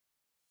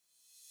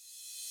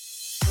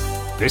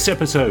this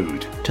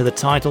episode. To the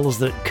titles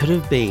that could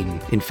have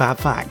been in FAB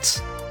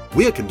Facts.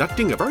 We're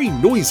conducting a very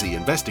noisy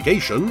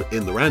investigation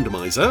in the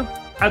Randomiser.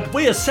 And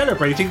we're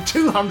celebrating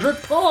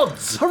 200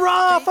 pods!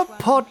 Hurrah for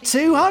Pod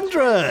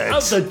 200!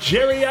 Of the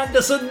Gerry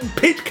Anderson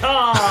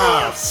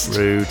Pitcast!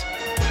 Rude.